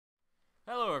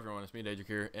Hello everyone, it's me Daydric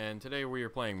here, and today we are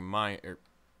playing Minecraft.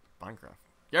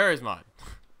 Gary's mod.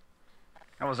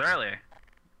 That was earlier.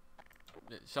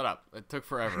 Shut up. It took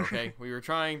forever, okay? We were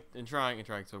trying,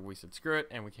 so we said screw it,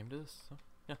 and we came to this. So,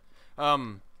 yeah.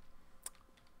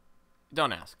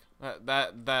 Don't ask.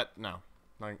 No.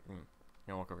 Like,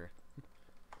 you walk over here.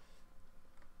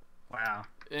 Wow.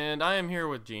 And I am here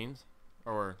with Jeans,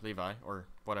 or Levi, or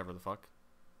whatever the fuck.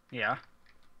 Yeah.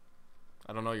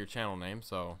 I don't know your channel name,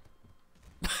 so...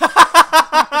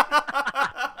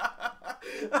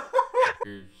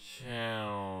 your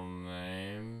channel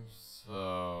name,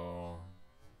 so...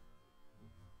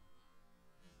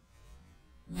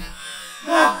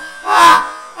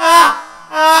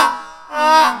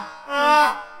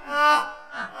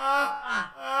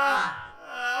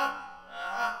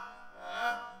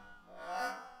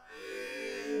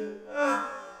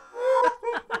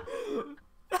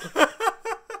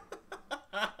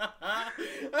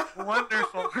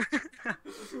 Wonderful.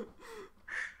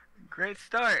 Great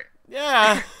start.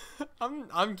 Yeah,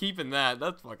 I'm keeping that.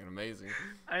 That's fucking amazing.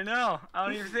 I know. I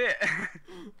don't even see it.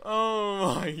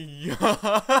 Oh my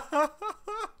god.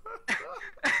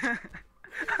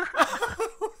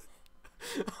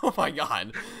 Oh my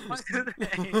god. Why do they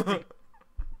hate me?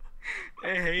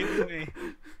 They hate me.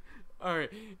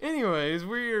 Alright, anyways,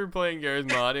 we're playing Gary's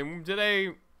mod, and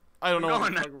today, I don't know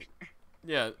what,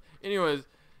 yeah, anyways,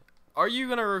 are you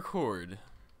gonna record?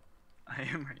 I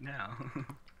am right now.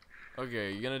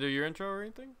 Okay, you gonna do your intro or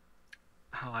anything?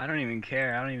 Oh, I don't even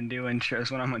care. I don't even do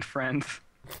intros when I'm with friends.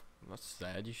 That's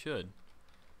sad, you should.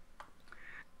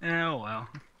 Oh, well.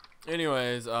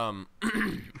 Anyways,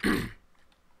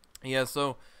 yeah,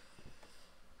 so,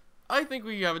 I think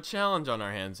we have a challenge on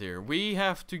our hands here. We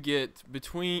have to get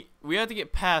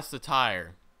past the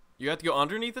tire. You have to go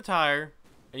underneath the tire,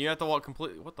 and you have to walk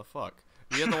completely, what the fuck?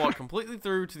 You have to walk completely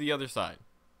through to the other side.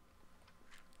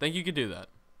 Think you could do that?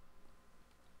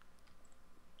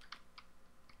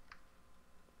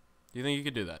 Do you think you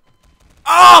could do that?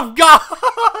 Oh, God!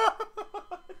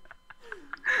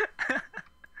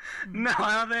 No,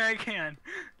 I don't think I can.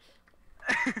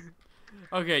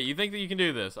 Okay, you think that you can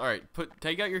do this. Alright,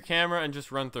 take out your camera and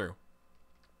just run through.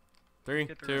 3,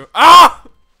 2, ah!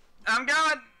 I'm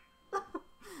going!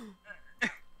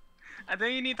 I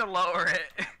think you need to lower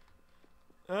it.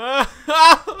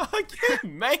 I can't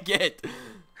make it!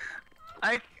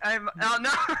 Oh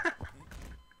no!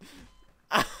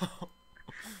 Ow.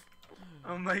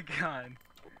 Oh my god.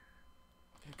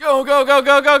 Go, go, go,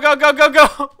 go, go, go, go, go,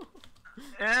 go!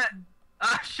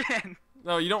 Oh shit!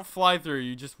 No, you don't fly through,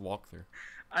 you just walk through.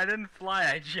 I didn't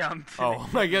fly, I jumped. Oh,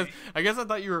 I guess I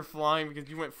thought you were flying because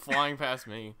you went flying past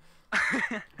me.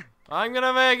 I'm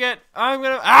gonna make it! I'm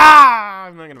not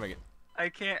gonna make it. I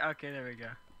can't. Okay, there we go.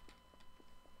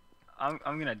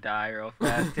 I'm gonna die real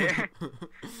fast here.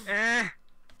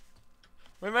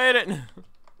 We made it!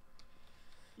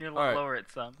 You Alright. lower it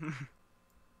some.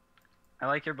 I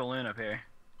like your balloon up here.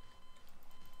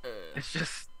 It's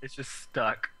just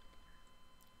stuck.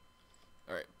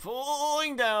 Alright,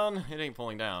 pulling down. It ain't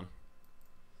pulling down.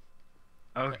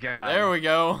 Oh god. There we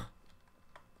go.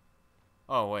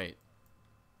 Oh, wait.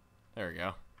 There we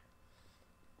go.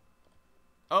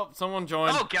 Oh, someone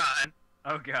joined. Oh god.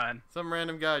 Oh god. Some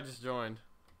random guy just joined.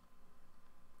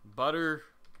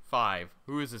 Butter5.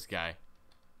 Who is this guy?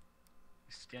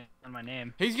 Stand on my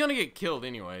name. He's gonna get killed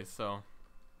anyway, so.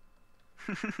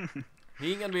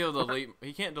 He ain't gonna be able to delete.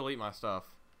 He can't delete my stuff.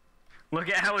 Look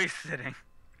at how he's sitting.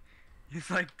 He's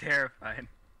like terrified.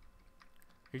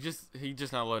 He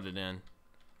just not loaded in.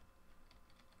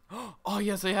 Oh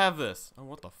yes, they have this. Oh,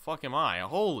 what the fuck am I?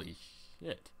 Holy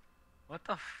shit! What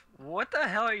the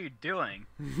hell are you doing?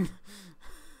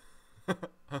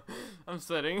 I'm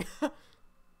sitting.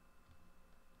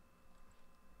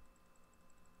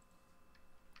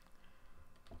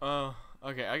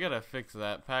 Okay, I gotta fix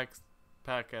that.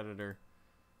 Pack editor.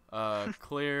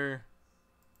 Clear.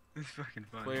 It's fucking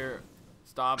funny. Clear.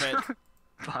 Stop it.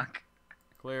 Fuck.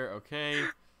 Clear. Okay.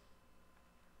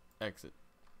 Exit.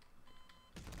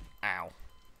 Ow.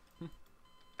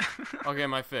 Okay,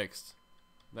 am I fixed?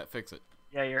 That fix it.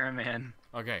 Yeah, you're a man.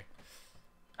 Okay.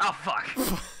 Oh fuck.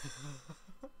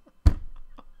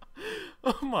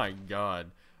 Oh my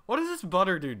god. What is this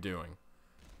butter dude doing?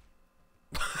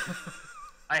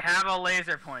 I have a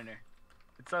laser pointer.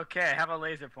 It's okay, I have a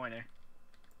laser pointer.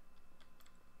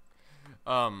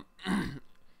 Oh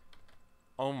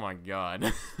my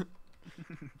god.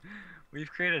 We've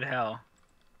created hell.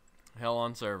 Hell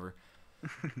on server.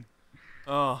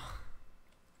 Oh.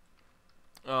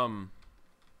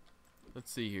 Let's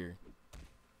see here.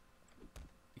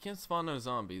 We can't spawn no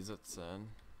zombies, that's sad. Can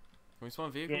we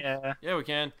spawn vehicles? Yeah. Yeah, we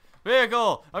can.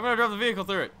 Vehicle! I'm gonna drive the vehicle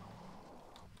through it.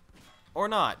 Or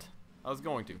not. I was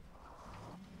going to.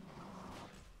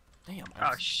 Damn.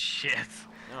 Oh shit.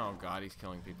 Oh god, he's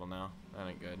killing people now. That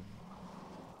ain't good.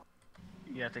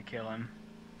 You have to kill him.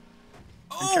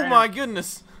 Oh my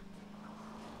goodness!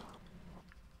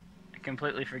 I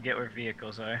completely forget where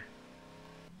vehicles are.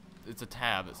 It's a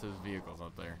tab that says vehicles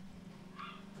up there.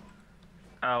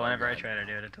 Oh, whenever I try to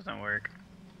do it, it doesn't work.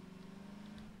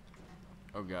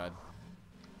 Oh god.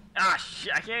 Ah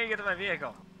shit, I can't even get to my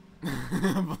vehicle.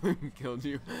 Balloon killed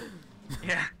you.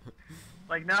 Yeah.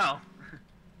 Like, no.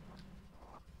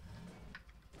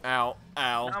 Ow.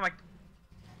 Ow. Oh my...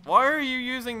 Why are you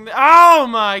using the— Oh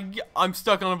my g— I'm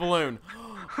stuck on a balloon.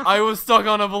 I was stuck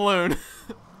on a balloon.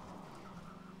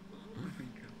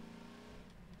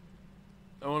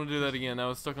 I want to do that again. I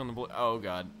was stuck on the balloon. Oh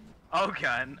god. Oh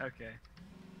god, okay.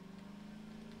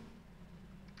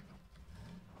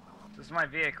 This is my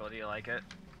vehicle, do you like it?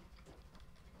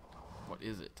 What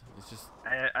is it? It's just—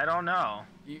 I don't know.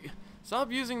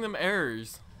 Stop using them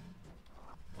errors.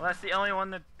 Well, that's the only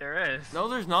one that there is. No,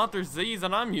 there's not. There's these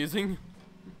that I'm using.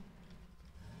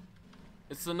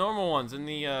 It's the normal ones in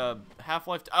the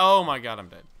Half-Life. Oh my god, I'm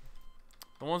dead.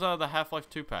 The ones out of the Half-Life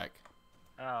 2 pack.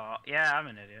 Oh, yeah, I'm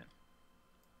an idiot.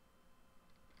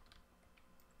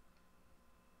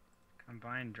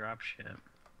 Combined dropship.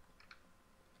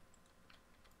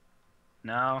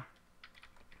 No.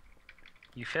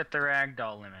 You fit the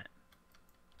ragdoll limit.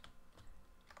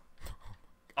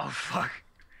 Oh fuck.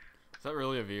 Is that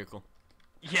really a vehicle?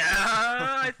 Yeah,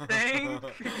 I think.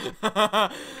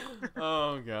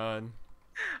 Oh god.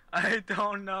 I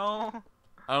don't know.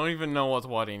 I don't even know what's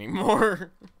what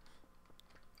anymore.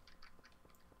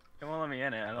 It won't let me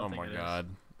in it. I don't think it is. Oh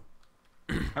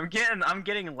my god. I'm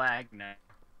getting lag now.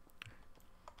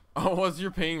 Oh, what's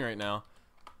your ping right now?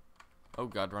 Oh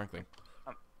god, wrong thing.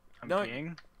 I'm No,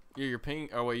 peeing. Yeah, you're ping.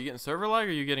 Oh wait, you getting server lag, or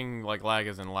are you getting like lag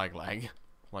as in lag, like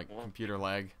Well, computer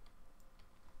lag?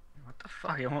 What the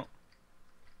fuck? It won't.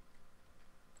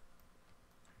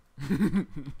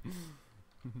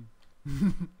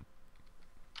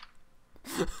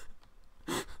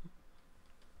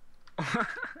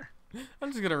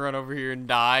 I'm just gonna run over here and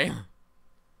die.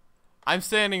 I'm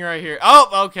standing right here.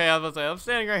 Oh, okay. I was about to say I'm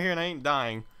standing right here and I ain't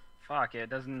dying. Fuck it.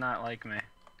 Does not like me.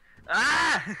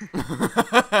 Ah!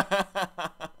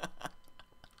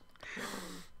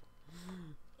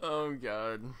 Oh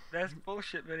god. Best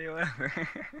bullshit video ever.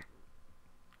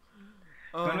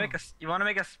 Oh. You wanna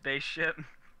make a spaceship?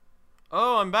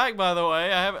 Oh, I'm back by the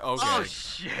way. I have it. Okay. Oh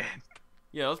shit.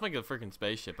 Yeah, let's make a freaking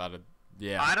spaceship out of.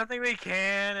 Yeah. I don't think we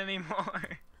can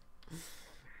anymore.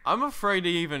 I'm afraid to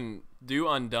even do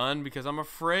undone because I'm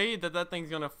afraid that thing's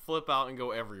gonna flip out and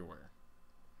go everywhere.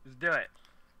 Just do it.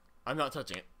 I'm not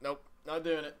touching it. Nope. Not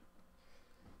doing it.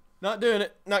 Not doing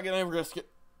it. Not gonna risk it.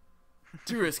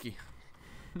 Too risky.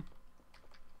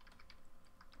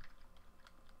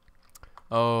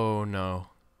 Oh no.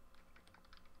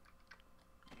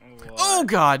 What? Oh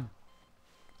god.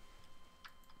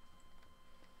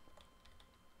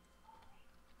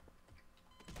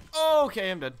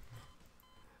 Okay, I'm dead.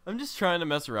 I'm just trying to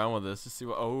mess around with this to see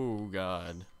what. Oh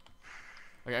god.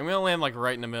 Okay, I'm gonna land like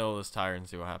right in the middle of this tire and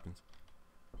see what happens.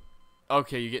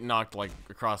 Okay, you get knocked like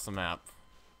across the map.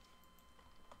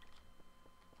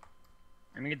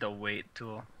 Let me get the weight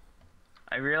tool.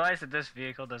 I realized that this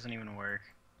vehicle doesn't even work.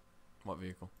 What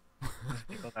vehicle? This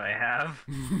vehicle that I have.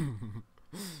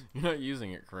 You're not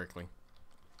using it correctly.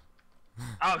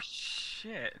 Oh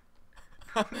shit.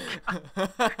 Oh,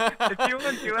 did you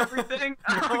undo everything?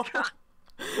 Oh god.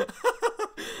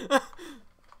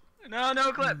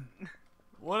 No clip.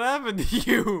 What happened to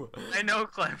you? I no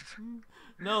clipped.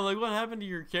 No, like what happened to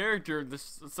your character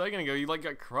this a second ago? You like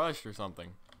got crushed or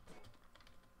something.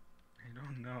 I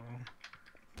don't know.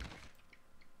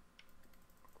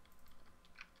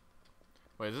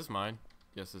 Wait, is this mine?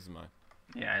 Yes, this is mine.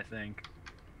 Yeah, I think.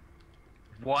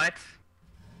 What? What?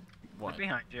 What's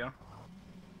behind you?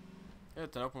 Yeah,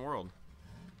 it's an open world.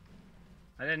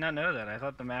 I did not know that. I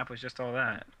thought the map was just all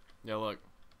that. Yeah, look.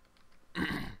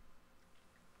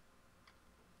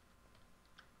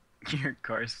 Your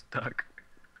car's stuck.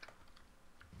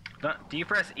 Do you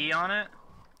press E on it?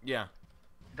 Yeah,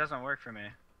 It doesn't work for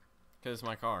me. because it's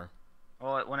my car.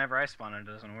 Well, whenever I spawn it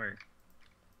doesn't work.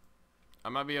 I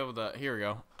might be able to. Here we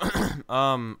go.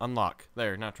 Unlock.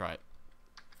 There, now try it.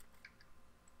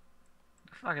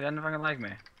 Fuck, it doesn't fucking like me.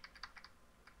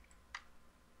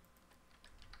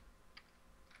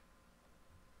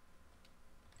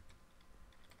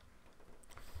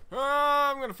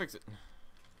 I'm gonna fix it.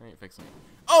 I ain't fixing it.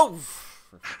 Oh!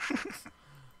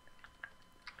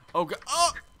 Oh god.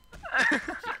 Oh!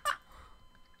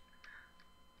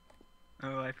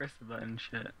 Oh, I pressed the button.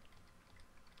 Shit.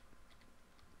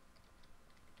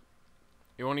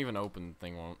 It won't even open. The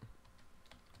thing won't.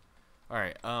 All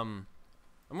right. I'm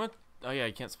gonna. Oh yeah,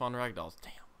 you can't spawn ragdolls.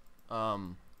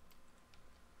 Damn.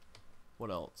 What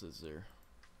else is there?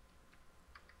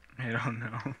 I don't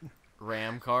know.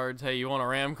 RAM cards. Hey, you want a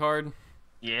RAM card?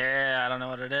 Yeah, I don't know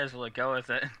what it is. We'll go with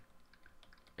it.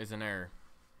 It's an error.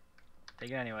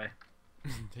 Take it anyway.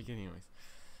 Take it anyways.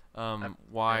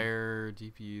 Wire,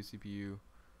 GPU, CPU.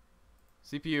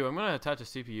 CPU. I'm gonna attach a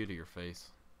CPU to your face.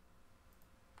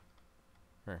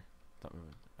 Here. Stop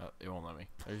moving. It won't let me.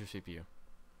 There's your CPU.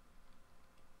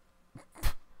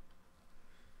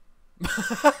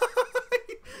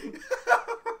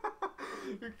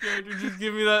 Your character just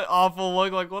give me that awful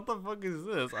look like, what the fuck is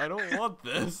this? I don't want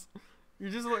this. You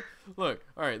just look.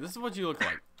 All right, this is what you look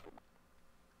like.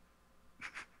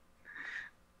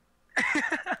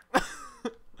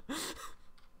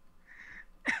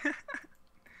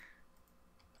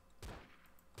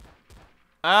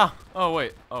 Ah! Oh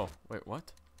wait. Oh wait.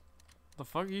 What? The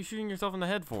fuck are you shooting yourself in the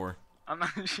head for? I'm not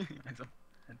shooting myself.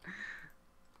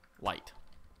 Light.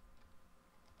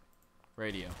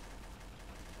 Radio.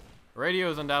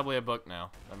 Radio is undoubtedly a book now.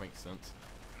 That makes sense.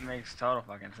 Makes total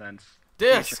fucking sense.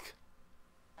 Disc!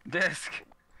 Disc.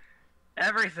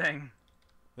 Everything.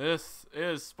 This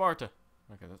is Sparta.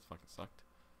 Okay, that fucking sucked.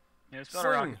 Yeah, it's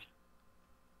Sling.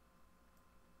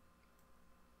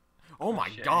 Oh my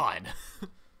shit. god.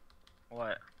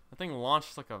 What? That thing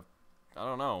launched like a... I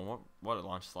don't know what it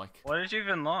launched like. What did you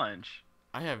even launch?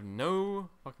 I have no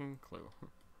fucking clue.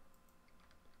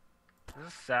 Is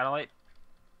this a satellite?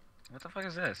 What the fuck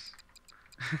is this?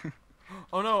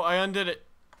 Oh no, I undid it.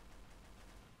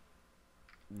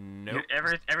 Nope.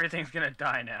 Everything's gonna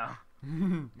die now.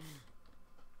 What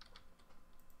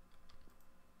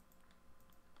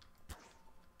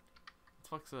the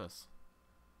fuck's this?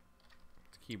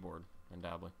 It's a keyboard,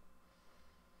 undoubtedly.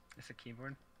 It's a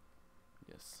keyboard?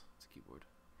 Yes, it's a keyboard.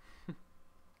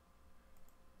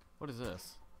 What is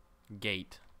this?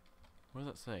 Gate. What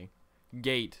does that say?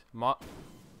 Gate.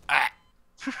 Ah!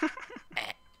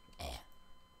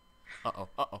 Uh-oh,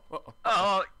 uh-oh, uh-oh.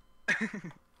 Oh!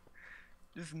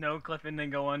 Just no clip and then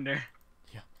go under.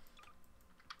 Yeah.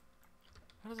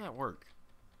 How does that work?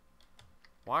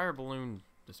 Wire balloon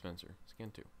dispenser.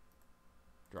 Scan 2.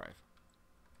 Drive.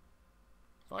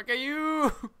 Fuck are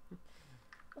you!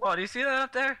 Whoa, do you see that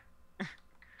up there?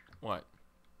 What?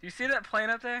 Do you see that plane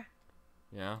up there?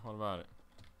 Yeah, what about it?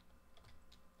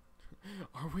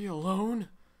 Are we alone?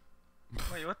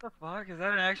 Wait, what the fuck? Is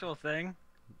that an actual thing?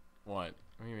 What?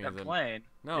 What do you mean? That plane.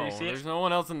 No, Did you see there's it? no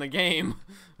one else in the game.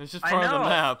 It's just I part of the know.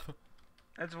 map.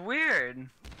 That's weird.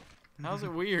 How's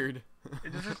it weird?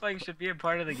 It just looks like it should be a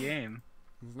part of the game.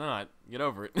 It's not. Get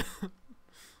over it.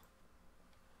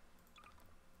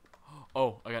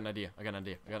 Oh, I got an idea. I got an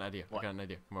idea. I got an idea. What? I got an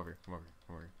idea. Come over here. Come over here.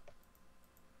 Come over here.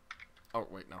 Oh,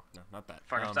 wait. No, not that.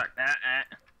 Fucking stuck.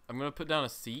 I'm going to put down a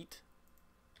seat.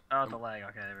 Oh, the lag.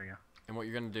 Okay, there we go. And what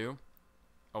you're going to do...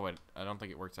 Oh, wait. I don't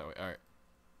think it works that way. Alright.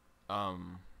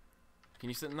 Can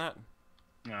you sit in that?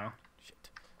 No. Shit.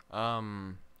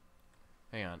 Hang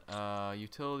on.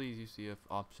 Utilities, UCF,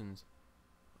 options.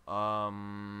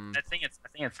 I think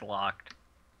it's locked.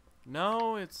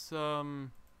 No, it's,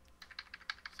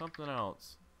 something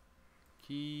else.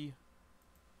 Key,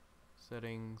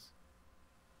 settings,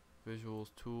 visuals,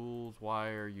 tools,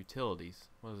 wire, utilities.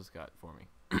 What has this got for me?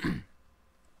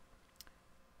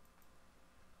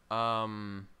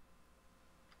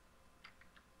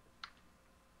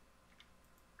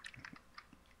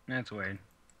 That's weird.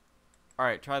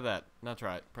 Alright, try that. Now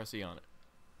try it. Press E on it.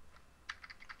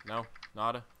 No?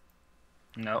 Nada?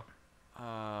 Nope. What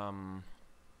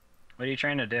are you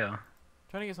trying to do?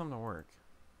 Trying to get something to work.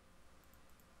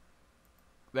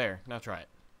 There. Now try it.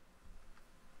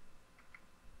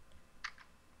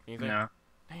 Anything? No.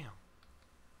 Damn.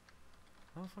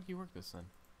 How the fuck you work this then?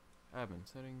 Admin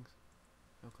settings.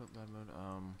 No clip bad mode.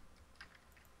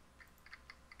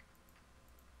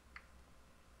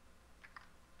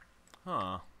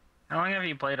 Huh. How long have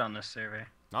you played on this survey?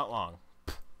 Not long.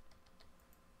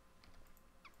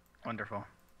 Wonderful.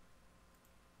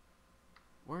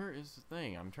 Where is the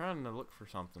thing? I'm trying to look for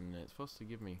something. It's supposed to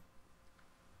give me...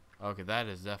 Okay, that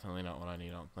is definitely not what I need,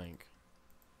 I don't think.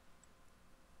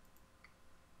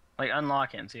 Like,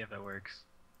 unlock it and see if it works.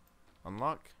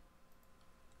 Unlock?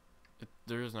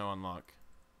 There is no unlock.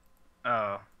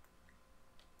 Oh.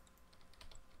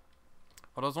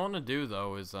 What I was wanting to do,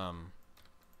 though, is,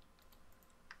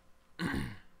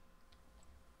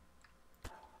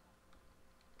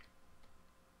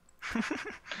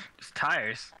 Just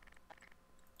tires.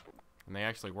 and they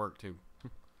actually work, too.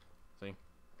 See?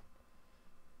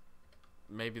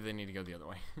 maybe they need to go the other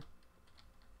way.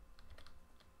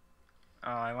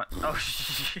 Oh, I want. Oh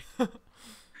shit.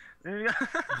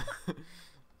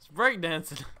 It's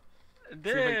breakdancing.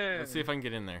 Dude. Let's see if I can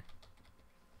get in there.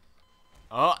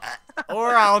 Oh,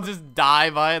 or I'll just die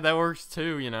by it. That works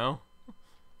too, you know.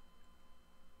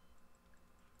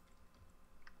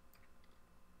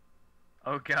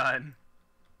 Oh god.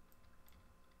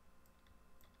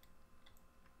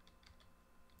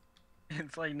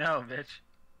 It's like, no, bitch.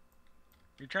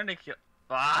 You're trying to kill.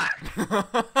 Fuck.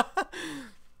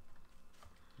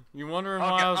 You wondering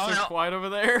why I was so quiet over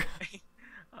there?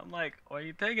 I'm like, why are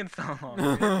you taking so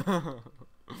long?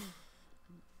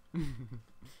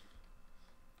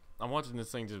 I'm watching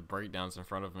this thing just break down in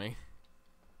front of me.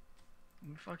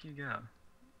 Where the fuck you go?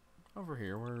 Over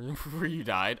here, where you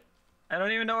died. I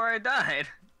don't even know where I died.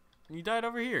 You died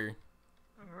over here.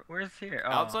 Where's here?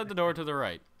 Oh. Outside the door to the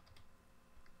right.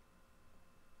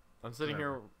 I'm sitting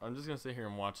here. I'm just gonna sit here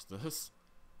and watch this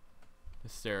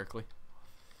hysterically.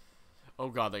 Oh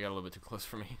god, they got a little bit too close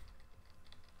for me.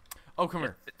 Oh, come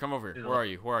here. Come over here. Where are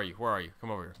you? Where are you? Where are you?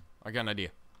 Come over here. I got an idea.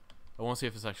 I want to see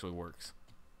if this actually works.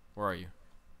 Where are you?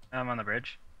 I'm on the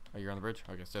bridge. Oh, you're on the bridge?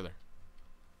 Okay, stay there.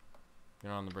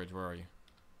 You're on the bridge. Where are you?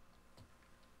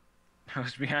 I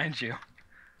was behind you.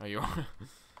 Oh, you are?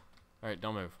 Alright,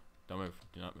 don't move. Don't move.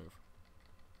 Do not move.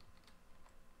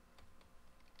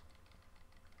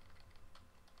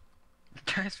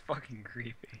 This guy's fucking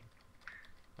creepy.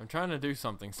 I'm trying to do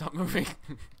something. Stop moving.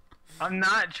 I'm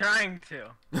not trying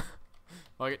to.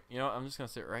 Okay, you know what? I'm just gonna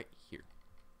sit right here.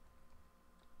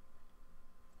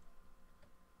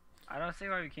 I don't see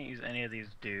why we can't use any of these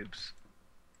dupes.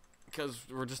 Because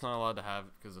we're just not allowed to have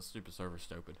it because the stupid server's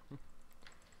stupid.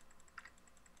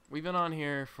 We've been on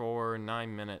here for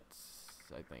 9 minutes,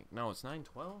 I think. No, it's 9:12?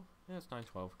 Yeah, it's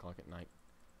 9:12 o'clock at night.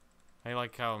 I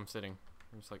like how I'm sitting.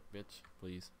 I'm just like, bitch,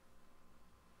 please.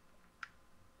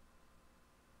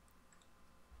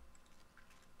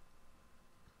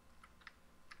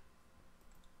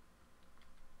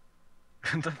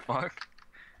 What the fuck?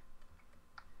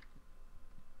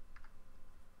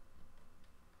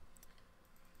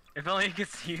 If only you could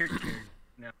see your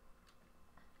no.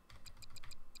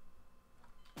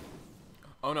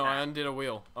 Oh no, I undid a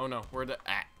wheel. Oh no, where'd the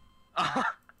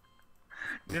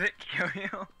Did it kill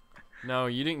you? No,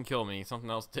 you didn't kill me. Something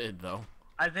else did though.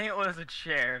 I think it was a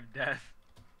chair of death.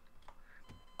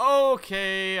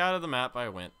 Okay, out of the map I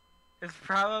went. It's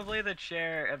probably the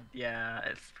chair of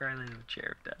it's probably the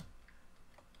chair of death.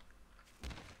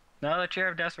 No, the chair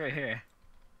of death's right here.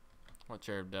 What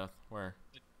chair of death? Where?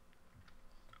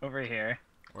 Over here.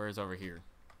 Where is over here?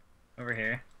 Over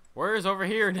here. Where is over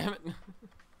here, damn it?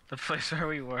 The place where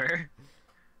we were.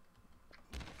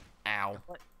 Ow.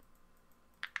 What?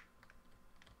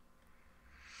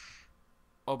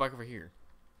 Oh, back over here.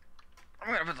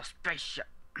 I'm gonna put the spaceship.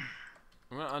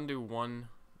 I'm gonna undo one.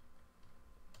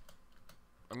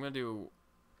 I'm gonna do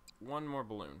one more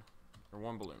balloon. Or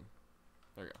one balloon.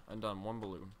 There you go. I'm done. One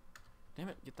balloon. Damn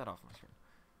it, get that off my screen.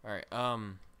 Alright,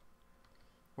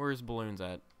 where's balloons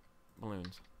at?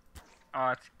 Balloons.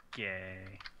 Oh, it's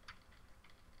gay.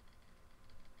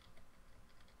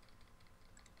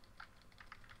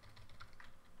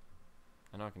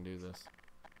 I know I can do this.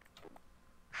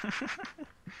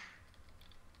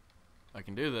 I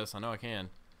can do this. I know I can.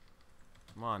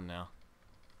 Come on now.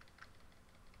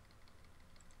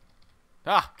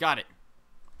 Ah, got it.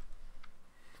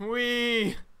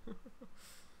 Whee!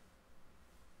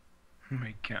 Oh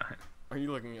my god. Are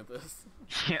you looking at this?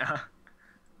 Yeah.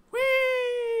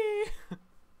 Whee!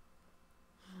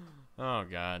 Oh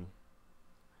god.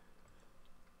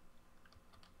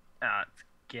 Ah, it's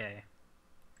gay.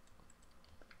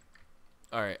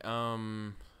 Alright,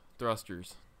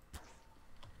 thrusters.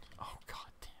 Oh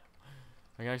god damn.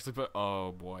 I can actually put,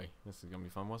 oh boy, this is gonna be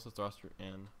fun. What's the thruster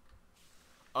in?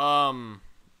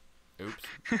 Oops.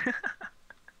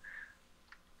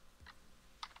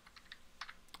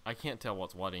 I can't tell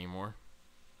what's what anymore.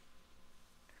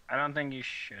 I don't think you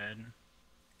should.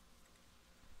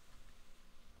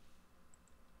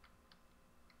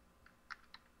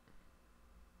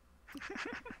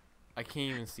 I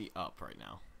can't even see up right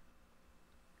now.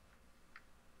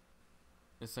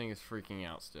 This thing is freaking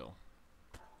out still.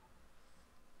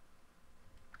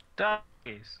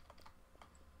 Doggies.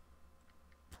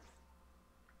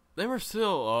 They were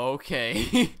still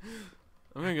okay.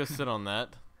 I'm gonna go sit on that.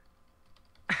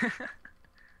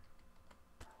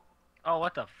 Oh,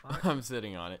 what the fuck? I'm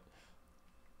sitting on it.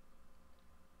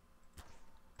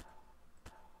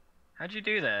 How'd you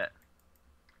do that?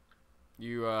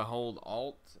 You hold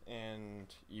Alt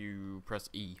and you press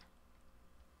E.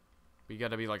 But you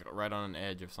gotta be like right on an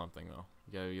edge of something though.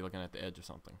 You gotta be looking at the edge of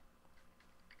something.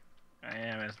 I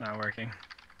am. It's not working.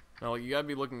 No, you gotta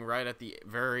be looking right at the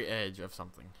very edge of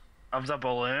something. Of the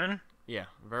balloon? Yeah,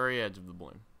 very edge of the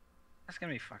balloon. That's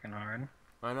gonna be fucking hard.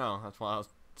 I know. That's why I was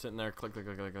sitting there, click, click,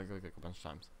 click, click, click, click, click a bunch of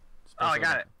times. Oh, I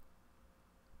got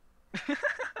it.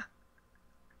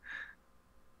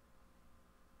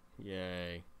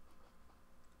 Yay.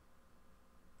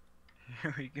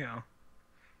 Here we go.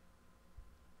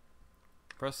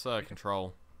 Press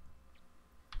control.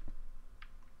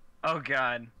 Oh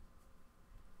god.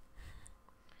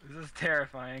 This is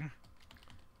terrifying.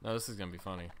 No, this is gonna be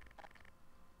funny.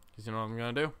 Cause you know what I'm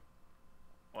gonna do?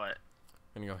 What?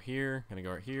 Gonna go here. Gonna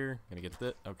go right here. Gonna get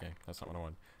this. Okay, that's not what I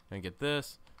want. Gonna get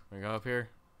this. Gonna go up here.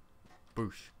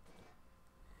 Boosh.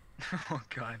 Oh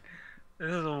god.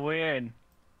 This is weird.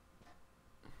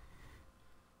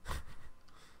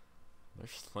 They're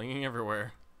slinging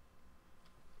everywhere.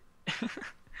 Oh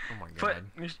my god.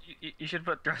 You should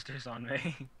put thrusters on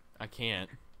me. I can't.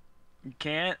 You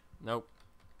can't? Nope.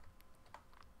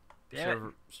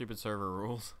 Damn Stupid server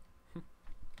rules.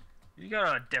 You go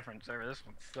to a different server. This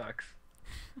one sucks.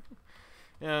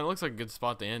 Yeah, it looks like a good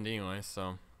spot to end anyway,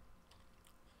 so.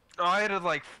 Oh, I hit it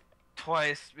like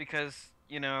twice because,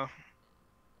 you know.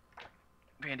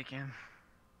 Bandicam.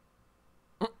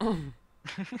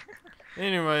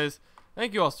 Anyways,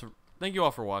 thank you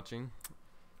all for watching.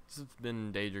 This has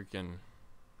been Daydric and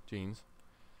Jeans.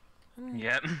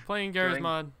 Yep. Playing Garry's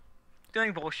Mod.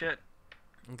 Doing bullshit.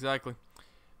 Exactly.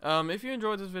 If you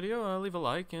enjoyed this video, leave a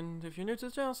like, and if you're new to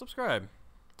the channel, subscribe.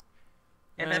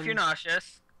 And if you're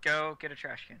nauseous, go get a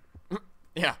trash can.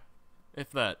 Yeah,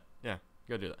 if that. Yeah,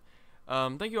 go do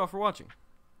that. Thank you all for watching.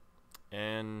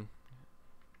 And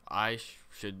I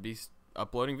should be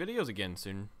uploading videos again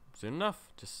soon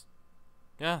enough.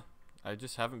 Yeah, I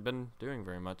just haven't been doing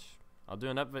very much. I'll do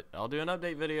an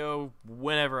update video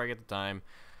whenever I get the time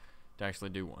to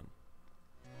actually do one.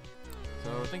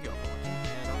 So thank you all for watching.